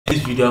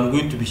video, I'm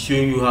going to be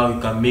showing you how you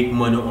can make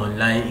money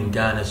online in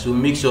Ghana. So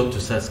make sure to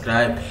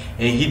subscribe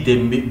and hit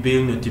the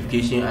bell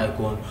notification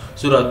icon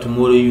so that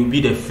tomorrow you'll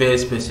be the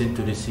first person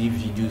to receive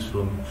videos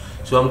from me.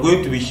 So I'm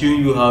going to be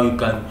showing you how you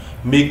can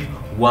make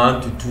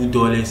 $1 to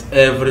 $2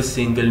 every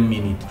single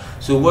minute.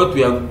 So what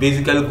we are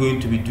basically going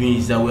to be doing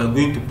is that we are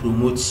going to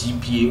promote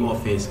CPA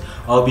offers.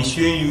 I'll be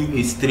showing you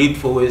a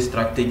straightforward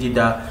strategy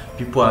that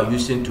people are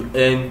using to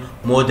earn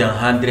more than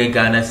 100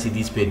 Ghana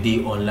cedis per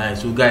day online.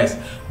 So guys,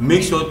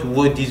 make sure to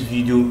watch this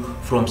video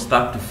from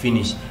start to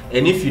finish,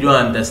 and if you don't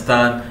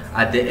understand,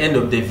 at the end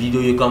of the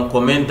video you can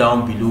comment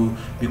down below,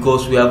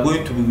 because we are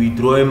going to be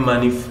withdrawing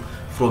money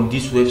from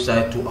this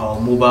website to our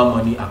mobile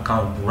money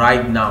account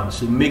right now.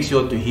 So make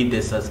sure to hit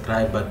the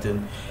subscribe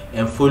button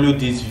and follow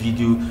this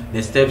video,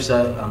 the steps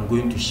that I'm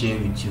going to share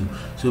with you.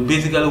 So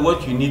basically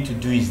what you need to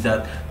do is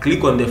that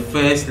click on the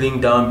first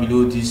link down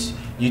below this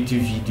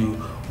YouTube video,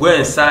 go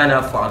and sign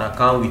up for an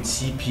account with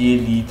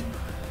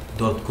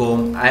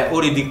cpalead.com. I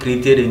already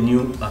created a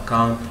new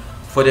account.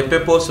 For the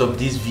purpose of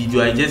this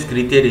video, I just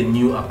created a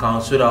new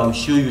account so that I will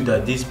show you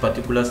that this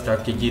particular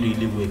strategy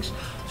really works.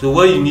 So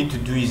what you need to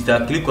do is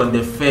that click on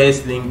the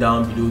first link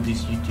down below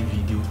this YouTube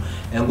video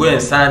and go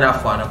and sign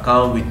up for an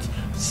account with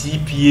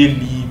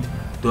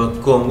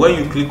cpalead.com. When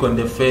you click on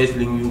the first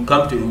link, you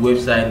come to a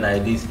website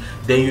like this,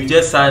 then you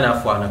just sign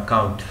up for an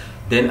account.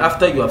 Then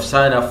after you have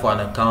signed up for an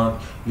account,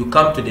 you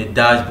come to the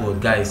dashboard.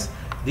 Guys,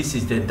 this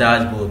is the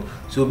dashboard.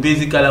 So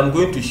basically I'm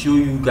going to show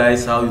you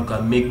guys how you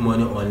can make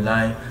money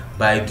online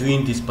by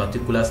doing this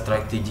particular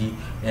strategy,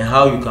 and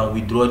how you can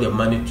withdraw the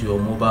money to your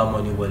mobile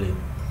money wallet.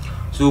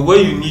 So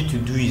what you need to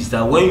do is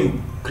that when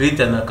you create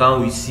an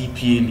account with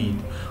CPA Lead,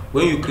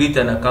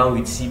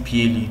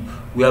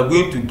 we are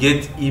going to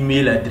get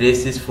email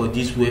addresses for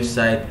this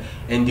website,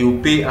 and they will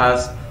pay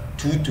us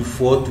 $2 to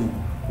 $4 to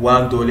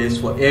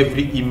 $1 for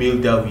every email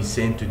that we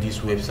send to this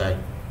website.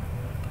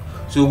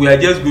 So we are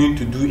just going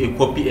to do a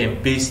copy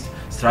and paste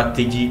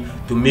strategy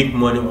to make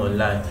money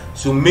online.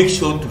 So make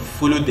sure to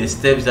follow the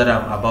steps that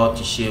I'm about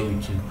to share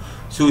with you.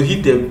 So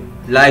hit the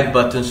like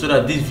button so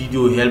that this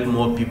video will help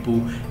more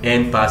people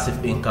earn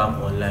passive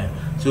income online.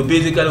 So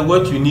basically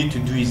what you need to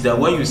do is that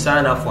when you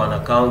sign up for an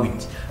account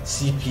with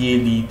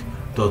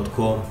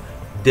cpalead.com,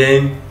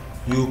 then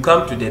you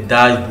come to the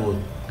dashboard.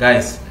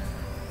 Guys,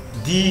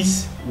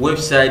 this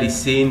website is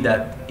saying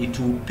that it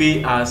will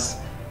pay us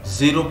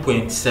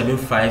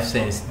 0.75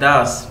 cents,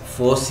 that's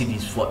 4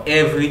 cedis for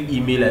every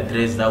email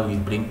address that we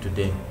bring to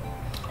them.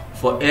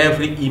 So I'm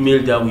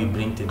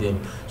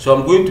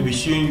going to be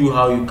showing you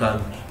how you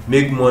can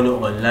make money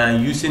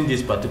online using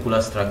this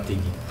particular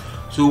strategy.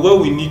 So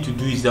what we need to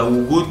do is that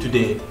we'll go to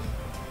the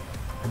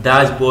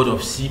dashboard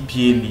of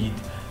CPA Lead.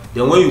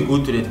 Then when you go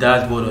to the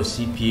dashboard of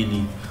CPA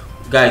Lead,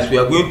 guys, we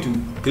are going to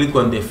click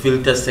on the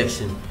filter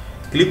section.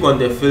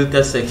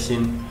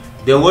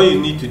 Then what you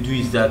need to do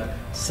is that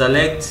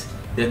select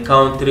the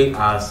country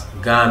as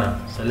Ghana.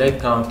 So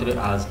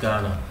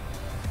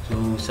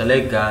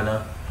select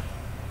Ghana.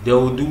 They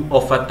will do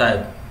offer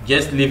type,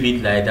 just leave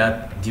it like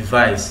that.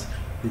 Device,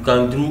 you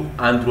can do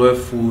Android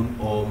phone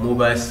or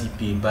mobile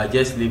CPA, but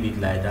just leave it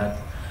like that.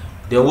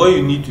 Then what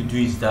you need to do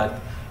is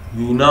that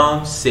you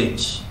now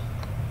search.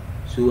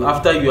 So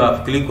after you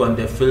have clicked on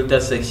the filter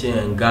section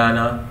in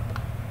Ghana,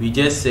 we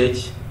just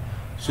search.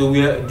 So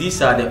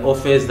these are the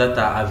offers that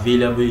are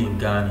available in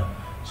Ghana.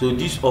 So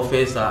these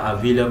offers are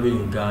available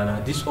in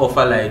Ghana. This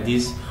offer like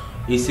this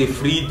is a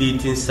free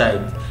dating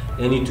site,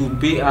 and it will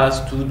pay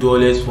us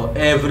 $2 for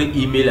every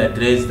email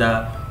address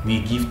that we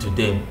give to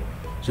them.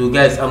 So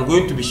guys, I'm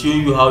going to be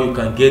showing you how you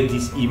can get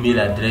these email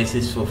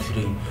addresses for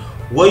free.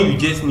 What you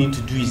just need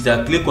to do is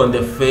that click on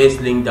the first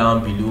link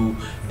down below,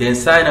 then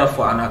sign up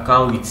for an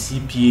account with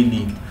CPA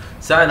Lead.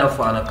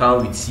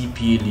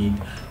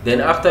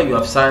 Then after you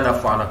have signed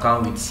up for an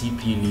account with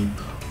CPA Lead,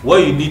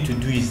 what you need to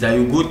do is that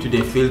you go to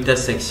the filter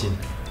section.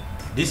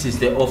 This is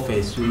the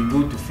offers. So you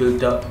go to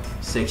filter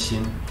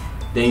section,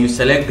 then you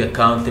select the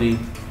country,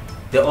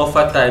 the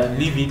offer type,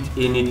 leave it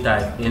any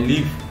type, and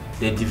leave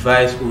the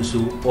device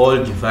also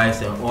all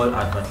device and all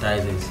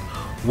advertisers.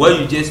 What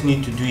you just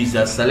need to do is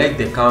that select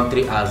the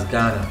country as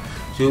Ghana.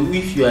 So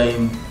if you are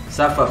in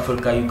South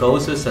Africa, you can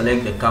also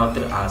select the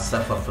country as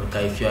South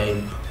Africa. If you are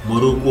in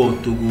Morocco or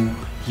Togo,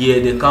 here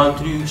the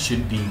country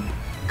should be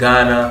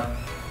Ghana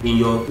in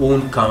your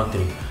own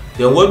country.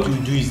 Then what you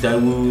do is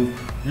that we will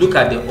look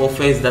at the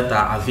offers that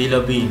are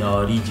available in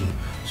our region.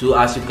 So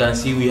as you can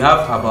see, we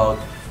have about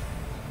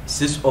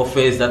 5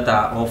 offers that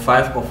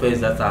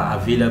are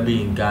available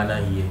in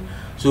Ghana here.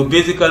 So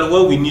basically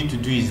what we need to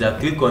do is that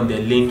click on the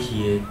link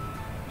here.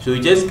 So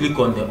you just click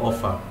on the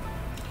offer.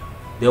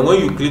 Then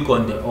when you click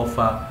on the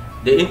offer,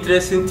 the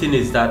interesting thing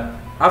is that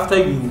after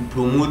you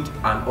promote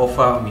an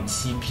offer with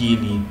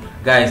CPA Lead,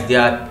 guys,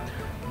 there are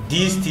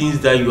these things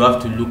that you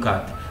have to look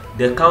at.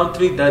 The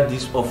country that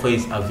this offer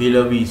is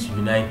available is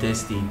United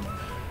States.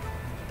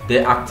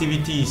 The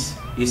activity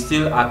is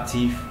still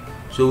active.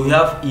 So we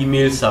have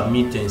email,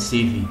 submit and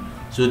save it.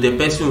 So the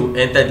person will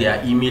enter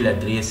their email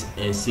address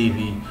and save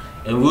it.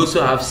 And we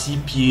also have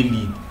CPA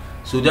Lead.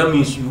 So that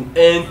means you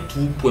earn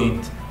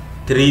 2.3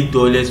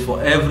 $3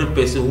 for every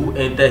person who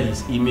enter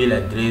his email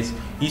address,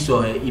 his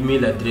or her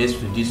email address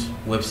to this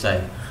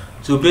website.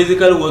 So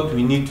basically what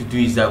we need to do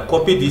is that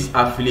copy this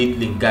affiliate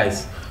link,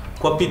 guys.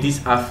 Copy this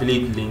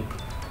affiliate link.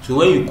 So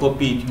when you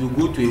copy it, you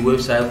go to a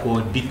website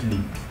called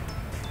Bitly.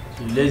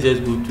 So let's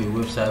just go to a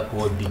website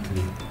called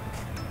Bitly.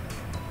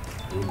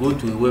 You go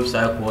to a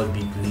website called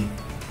Bitly.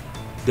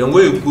 Then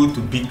when you go to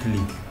Bitly,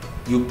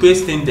 you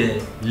paste in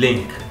the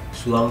link.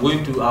 So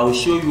I'll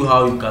show you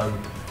how you can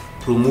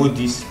promote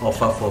this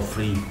offer for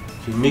free.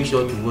 So make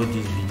sure to watch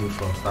this video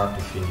from start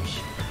to finish.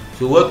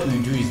 So what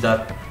we do is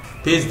that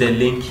paste the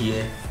link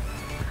here.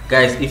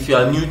 Guys, if you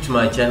are new to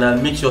my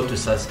channel, make sure to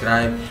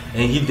subscribe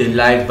and hit the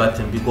like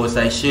button, because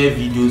I share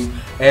videos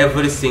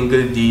every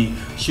single day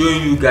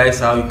showing you guys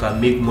how you can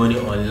make money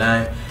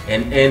online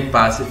and earn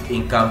passive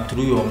income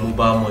through your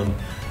mobile money.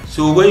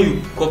 So when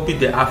you copy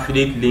the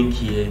affiliate link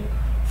here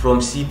from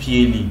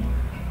CPA Lead,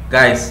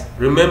 guys,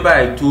 remember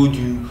I told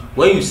you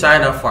when you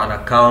sign up for an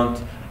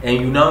account and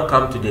you now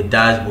come to the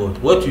dashboard,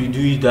 what you do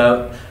is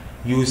that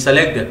you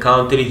select the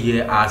country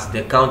here as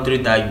the country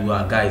that you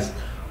are. Guys,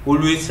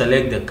 always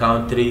select the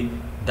country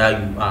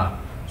that you are.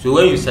 So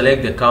when you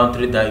select the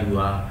country that you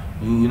are,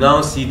 you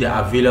now see the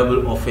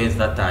available offers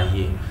that are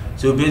here.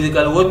 So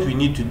basically what we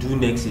need to do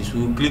next is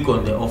we'll click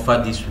on the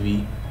offer this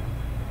way.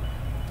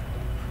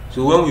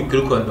 So when we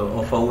click on the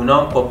offer, we'll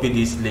now copy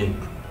this link.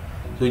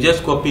 So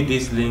just copy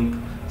this link,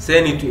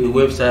 send it to a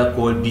website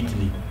called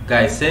Bitly.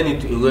 Guys, send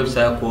it to a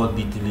website called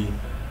Bitly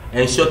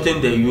and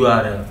shorten the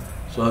URL.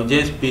 So I'll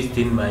just paste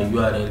in my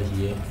URL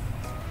here.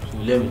 So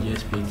let me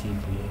just paste it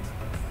here.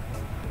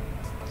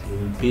 So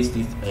we'll paste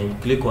it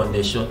and click on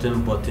the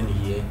shorten button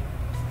here.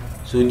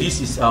 So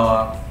this is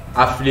our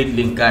affiliate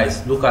link,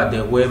 guys. Look at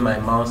the where my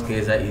mouse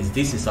cursor is.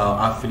 This is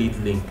our affiliate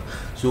link.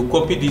 So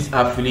copy this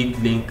affiliate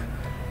link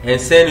and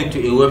send it to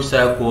a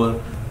website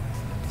called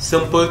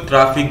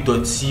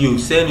simpletraffic.co.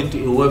 Send it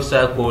to a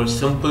website called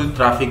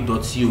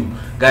simpletraffic.co.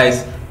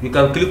 Guys, you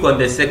can click on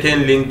the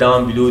second link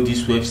down below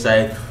this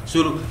website.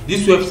 So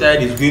this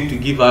website is going to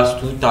give us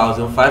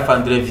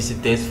 2,500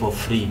 visitors for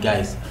free,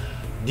 guys.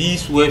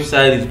 This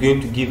website is going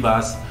to give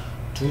us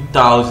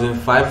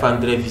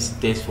 2,500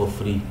 visitors for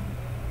free.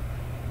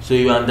 So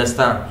you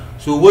understand.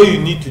 So what you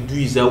need to do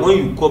is that when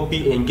you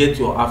copy and get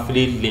your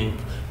affiliate link,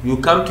 you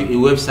come to a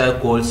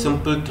website called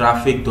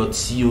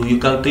simpletraffic.co. You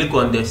can click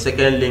on the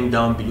second link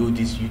down below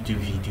this YouTube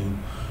video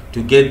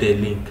to get the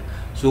link.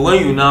 So when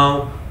you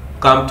now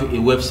come to a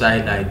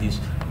website like this,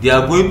 they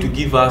are going to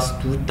give us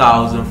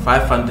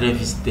 2,500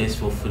 visitors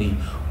for free.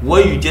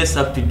 What you just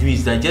have to do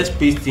is that just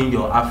paste in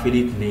your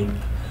affiliate link.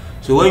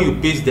 So when you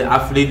paste the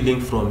affiliate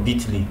link from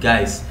Bitly,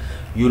 guys,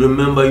 you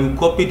remember you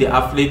copy the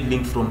affiliate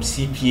link from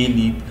CPA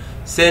Lead,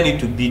 send it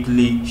to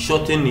Bitly,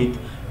 shorten it,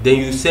 then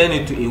you send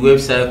it to a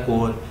website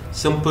called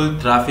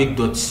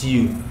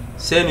simpletraffic.co.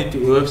 Send it to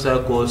a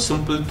website called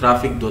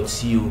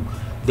simpletraffic.co.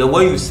 Then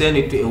when you send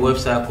it to a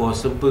website called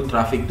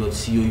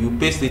simpletraffic.co, you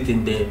paste it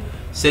in the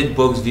search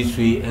box this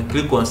way and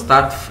click on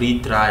start free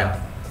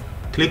trial.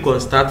 Click on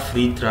start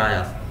free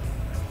trial.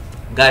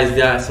 Guys,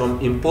 there are some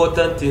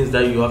important things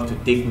that you have to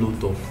take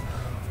note of.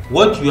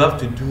 What you have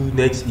to do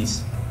next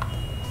is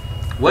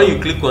when you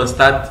click on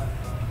start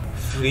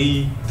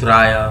free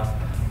trial,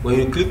 when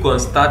you click on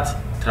start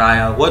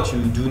trial, what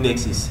you do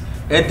next is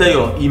enter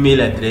your email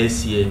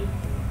address here,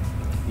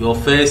 your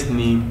first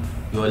name,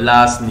 your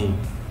last name,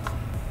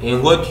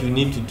 and what you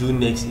need to do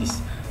next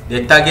is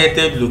the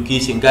targeted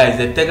location. Guys,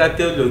 the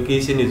targeted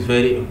location is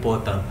very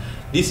important.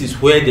 This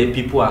is where the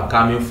people are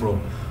coming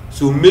from.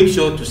 So make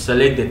sure to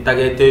select the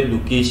targeted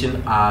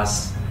location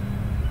as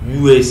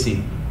USA.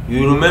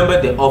 You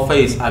remember the offer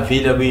is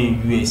available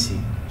in USA.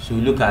 So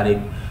look at it.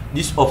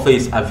 This offer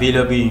is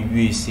available in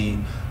USA.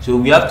 So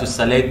we have to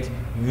select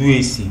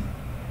USA.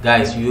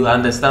 Guys, you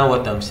understand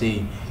what I'm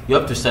saying? You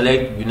have to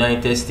select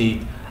United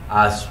States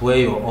as where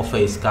your offer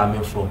is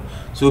coming from.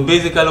 So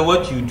basically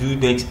what you do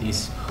next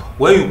is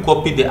when you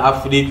copy the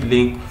affiliate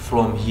link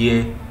from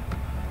here,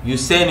 you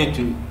send it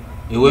to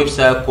a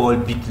website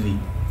called Bitly.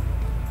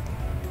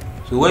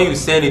 So when you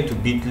send it to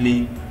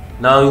Bitly,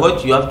 now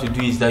what you have to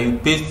do is that you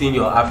paste in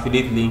your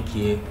affiliate link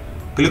here,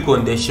 click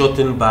on the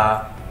shorten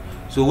bar.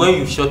 So when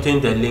you shorten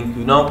the link,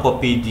 you now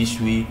copy it this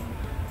way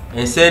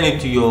and send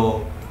it to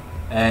your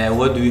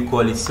what do we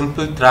call it,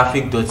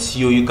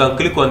 simpletraffic.co. You can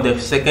click on the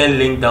second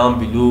link down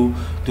below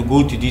to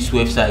go to this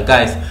website.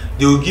 Guys,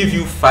 they will give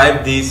you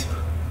 5 days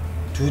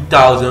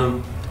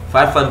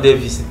 2,500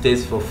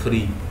 visitors for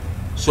free.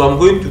 So I'm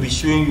going to be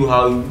showing you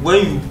how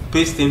when you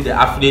paste in the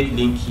affiliate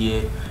link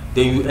here,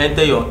 then you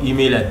enter your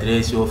email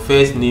address, your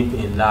first name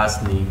and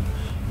last name.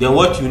 Then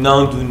what you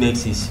now do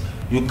next is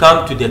you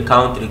come to the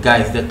country.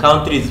 Guys, the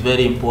country is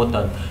very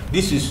important.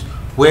 This is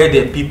where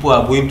the people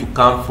are going to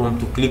come from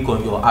to click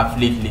on your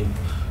affiliate link.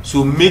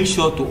 So make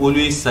sure to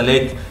always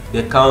select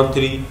the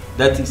country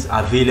that is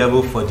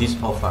available for this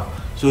offer.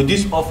 So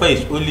this offer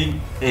is only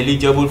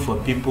eligible for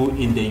people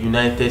in the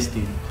United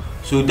States.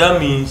 So that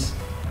means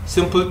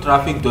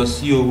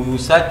simpletraffic.co, we will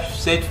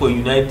search for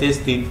United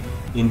States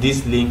in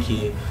this link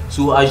here.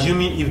 So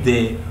assuming if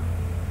the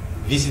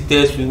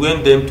visitors, we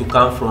want them to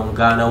come from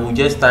Ghana. We'll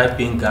just type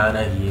in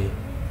Ghana here,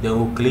 then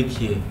we'll click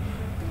here.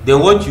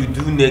 Then what you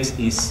do next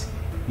is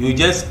you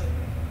just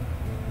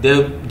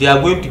they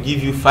are going to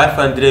give you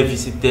 500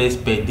 visitors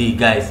per day,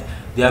 guys.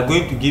 They are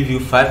going to give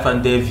you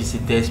 500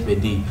 visitors per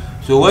day.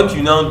 So what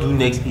you now do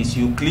next is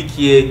you click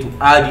here to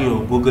add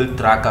your Google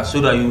tracker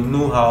so that you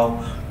know how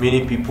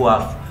many people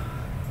have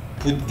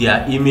put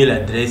their email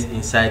address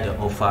inside the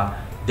offer.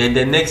 Then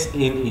the next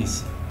thing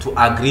is to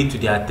agree to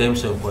their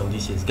terms and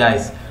conditions.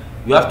 Guys,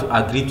 you have to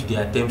agree to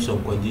their terms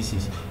and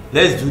conditions.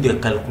 Let's do the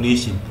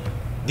calculation.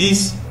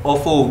 This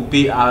offer will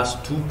pay us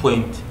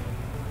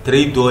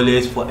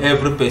 $2.3 for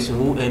every person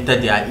who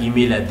entered their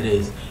email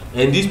address,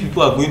 and these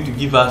people are going to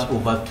give us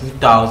over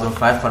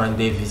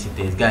 2,500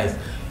 visitors. Guys,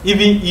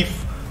 even if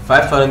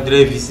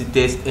 500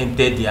 visitors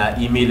enter their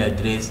email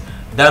address,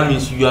 that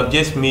means you have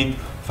just made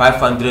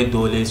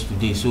 $500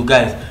 today. So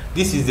guys,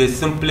 this is the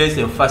simplest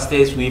and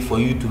fastest way for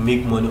you to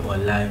make money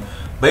online.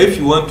 But if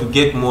you want to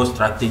get more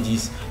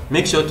strategies,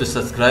 make sure to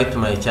subscribe to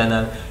my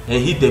channel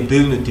and hit the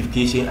bell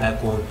notification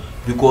icon,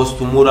 because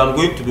tomorrow I'm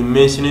going to be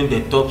mentioning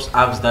the top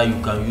apps that you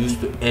can use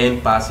to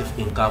earn passive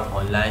income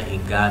online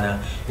in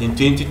Ghana in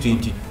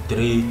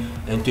 2023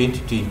 and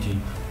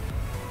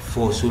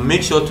 2024. So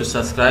make sure to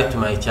subscribe to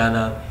my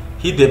channel,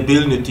 hit the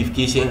bell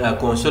notification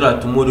icon, so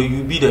that tomorrow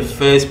you'll be the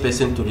first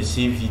person to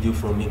receive video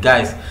from me.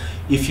 Guys,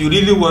 if you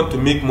really want to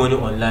make money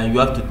online, you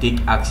have to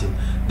take action.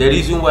 The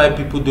reason why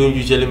people don't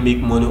usually make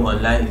money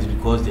online is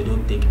because they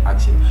don't take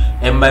action.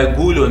 And my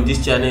goal on this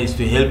channel is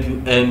to help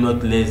you earn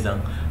not less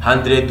than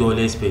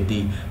 $100 per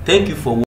day. Thank you for watching.